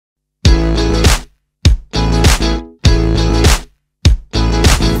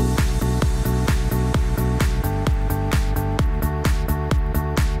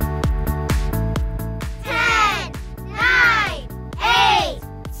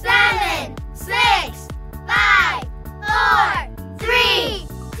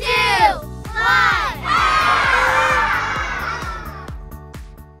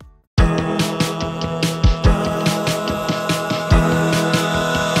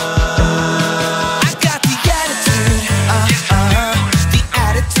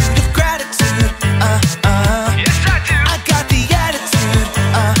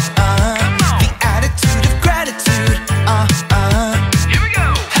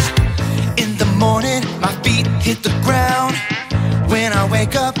hit the ground. When I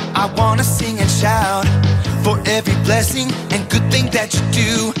wake up, I wanna sing and shout. For every blessing and good thing that you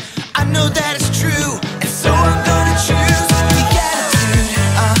do, I know that it's true, and so I'm gonna choose the attitude,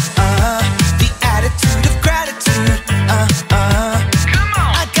 the attitude of gratitude, Come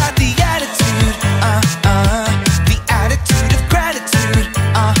on. I got the attitude, the attitude of gratitude,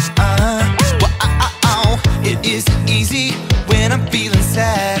 It isn't easy when I'm feeling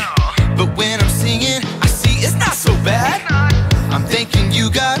sad, but when I'm singing, I see it's not so bad. I'm thanking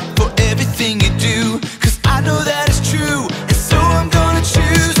you, God, for everything you do, 'cause I know that it's true, and so I'm gonna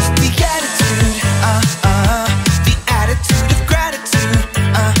choose the attitude, the attitude of gratitude,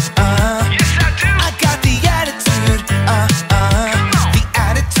 Yes, I do. I got the attitude, the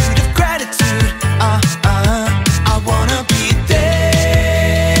attitude of gratitude, I wanna be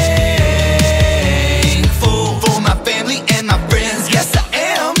thankful for my family and my friends. Yes, I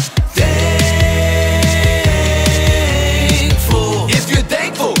am thankful. If you're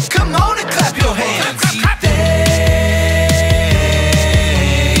thankful, come on and clap your hands. Be thankful.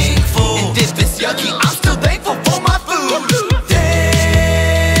 And if it's yucky, I'm still thankful for my food.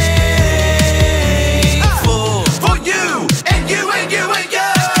 Thankful for you and you and you and you.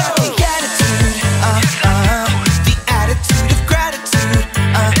 The attitude, the attitude of gratitude,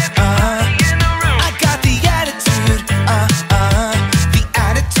 I got the attitude, the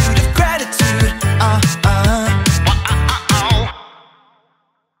attitude of gratitude,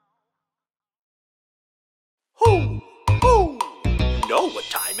 You know what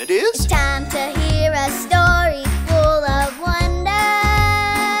time it is? Time to hear a story full of wonder.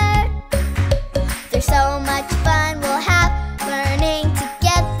 There's so much fun we'll have learning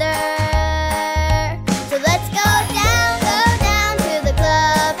together. So let's go down to the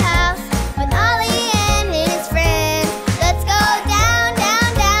clubhouse with Ollie and his friends. Let's go down to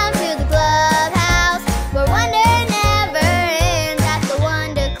the clubhouse where wonder never ends at the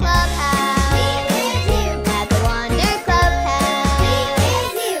Wonder Clubhouse. At the Wonder Clubhouse.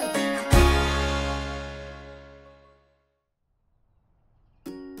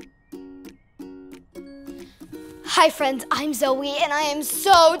 Hi friends, I'm Zoe and I am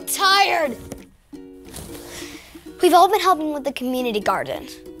so tired. We've all been helping with the community garden.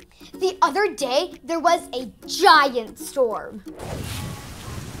 The other day, there was a giant storm.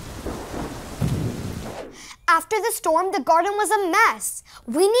 After the storm, the garden was a mess.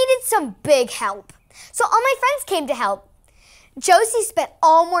 We needed some big help. So all my friends came to help. Josie spent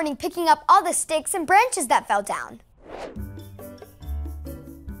all morning picking up all the sticks and branches that fell down.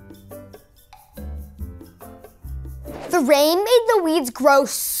 The rain made the weeds grow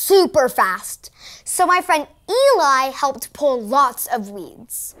super fast, so my friend Eli helped pull lots of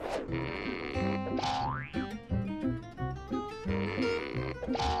weeds.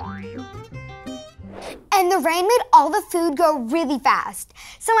 And the rain made all the food grow really fast,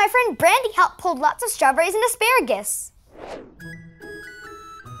 so my friend Brandy helped pull lots of strawberries and asparagus.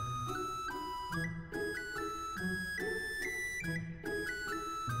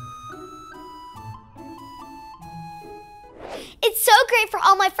 It's so great for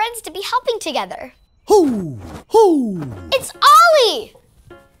all my friends to be helping together. Hoo! Hoo! It's Ollie!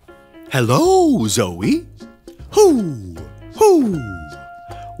 Hello, Zoe. Hoo! Hoo!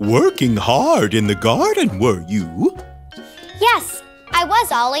 Working hard in the garden, were you? Yes, I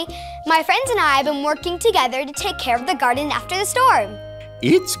was, Ollie. My friends and I have been working together to take care of the garden after the storm.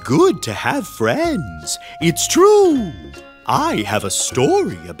 It's good to have friends. It's true. I have a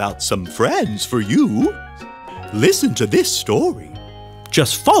story about some friends for you. Listen to this story.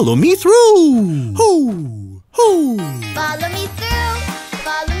 Just follow me through. Hoo! Hoo! Follow me through,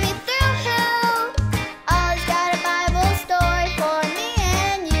 follow me through, who? Ollie's got a Bible story for me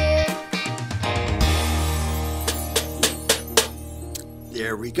and you.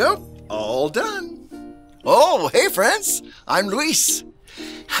 There we go. All done. Oh, hey friends. I'm Luis.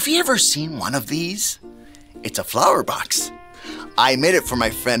 Have you ever seen one of these? It's a flower box. I made it for my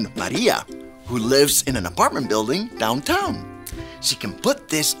friend Maria, who lives in an apartment building downtown. She can put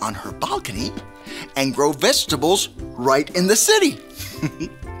this on her balcony and grow vegetables right in the city.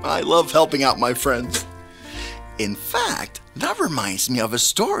 I love helping out my friends. In fact, that reminds me of a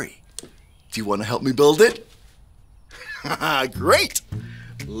story. Do you want to help me build it? Great!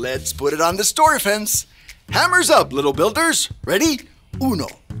 Let's put it on the story fence. Hammers up, little builders. Ready? Uno,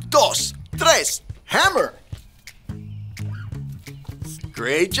 dos, tres, hammer!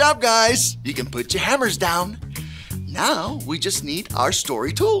 Great job, guys. You can put your hammers down. Now we just need our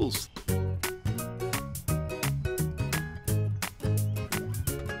story tools.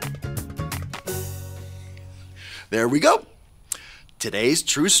 There we go. Today's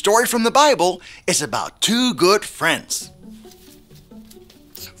true story from the Bible is about two good friends.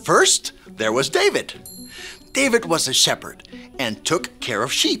 First, there was David. David was a shepherd and took care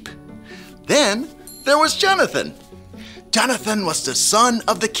of sheep. Then there was Jonathan. Jonathan was the son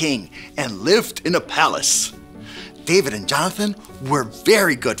of the king and lived in a palace. David and Jonathan were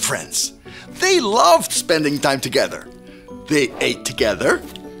very good friends. They loved spending time together. They ate together.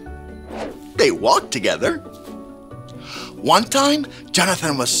 They walked together. One time,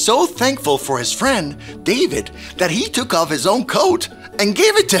 Jonathan was so thankful for his friend, David, that he took off his own coat and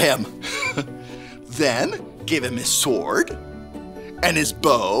gave it to him. Then gave him his sword and his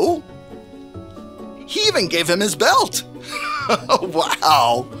bow. He even gave him his belt.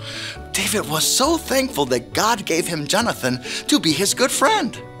 Wow! David was so thankful that God gave him Jonathan to be his good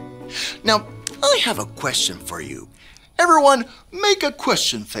friend. Now, I have a question for you. Everyone, make a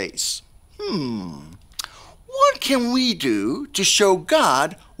question face. What can we do to show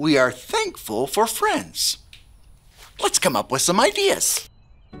God we are thankful for friends? Let's come up with some ideas.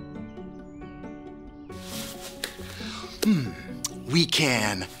 We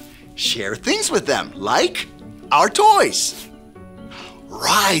can share things with them, like our toys,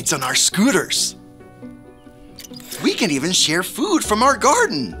 rides on our scooters. We can even share food from our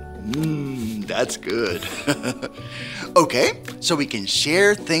garden. That's good. Okay, so we can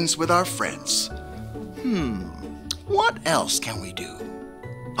share things with our friends. What else can we do?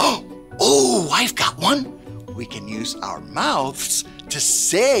 Oh, I've got one. We can use our mouths to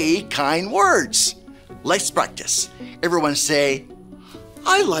say kind words. Let's practice. Everyone say,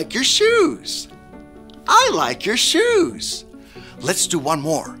 I like your shoes. I like your shoes. Let's do one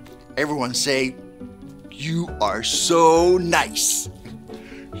more. Everyone say, you are so nice.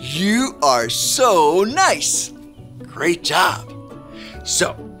 You are so nice. Great job.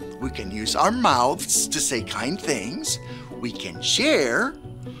 So, we can use our mouths to say kind things. We can share.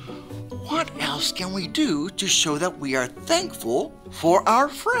 What else can we do to show that we are thankful for our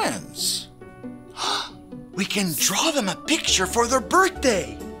friends? We can draw them a picture for their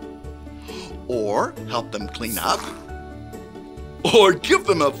birthday. Or help them clean up. Or give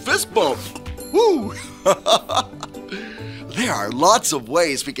them a fist bump. Woo! There are lots of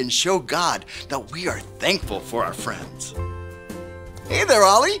ways we can show God that we are thankful for our friends. Hey there,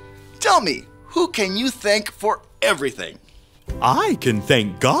 Ollie. Tell me, who can you thank for everything? I can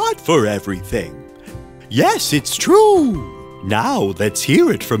thank God for everything. Yes, it's true. Now let's hear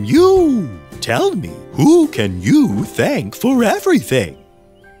it from you. Tell me, who can you thank for everything?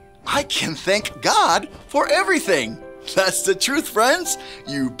 I can thank God for everything. That's the truth, friends.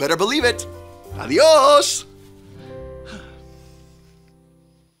 You better believe it. Adios.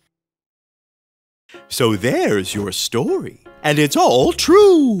 So there's your story, and it's all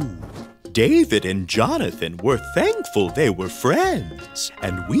true. David and Jonathan were thankful they were friends,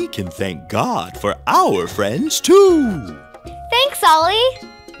 and we can thank God for our friends too. Thanks, Ollie.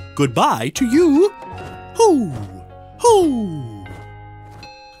 Goodbye to you. Hoo, hoo.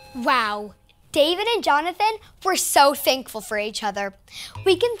 Wow, David and Jonathan were so thankful for each other.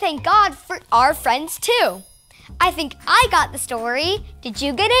 We can thank God for our friends too. I think I got the story. Did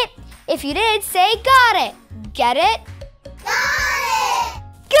you get it? If you did, say got it. Get it? Got it!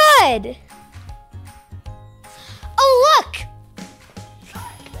 Good! Oh, look!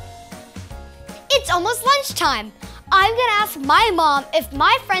 It's almost lunchtime. I'm gonna ask my mom if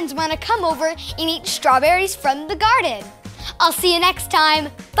my friends wanna come over and eat strawberries from the garden. I'll see you next time.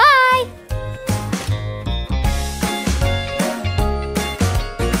 Bye!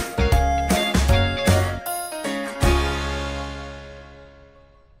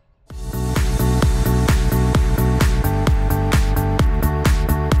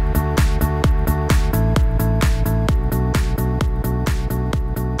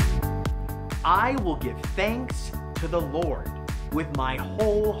 I will give thanks to the Lord with my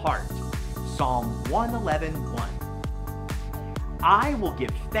whole heart. Psalm 111:1. I will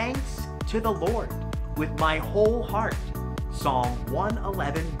give thanks to the Lord with my whole heart. Psalm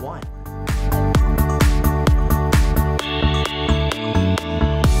 111:1.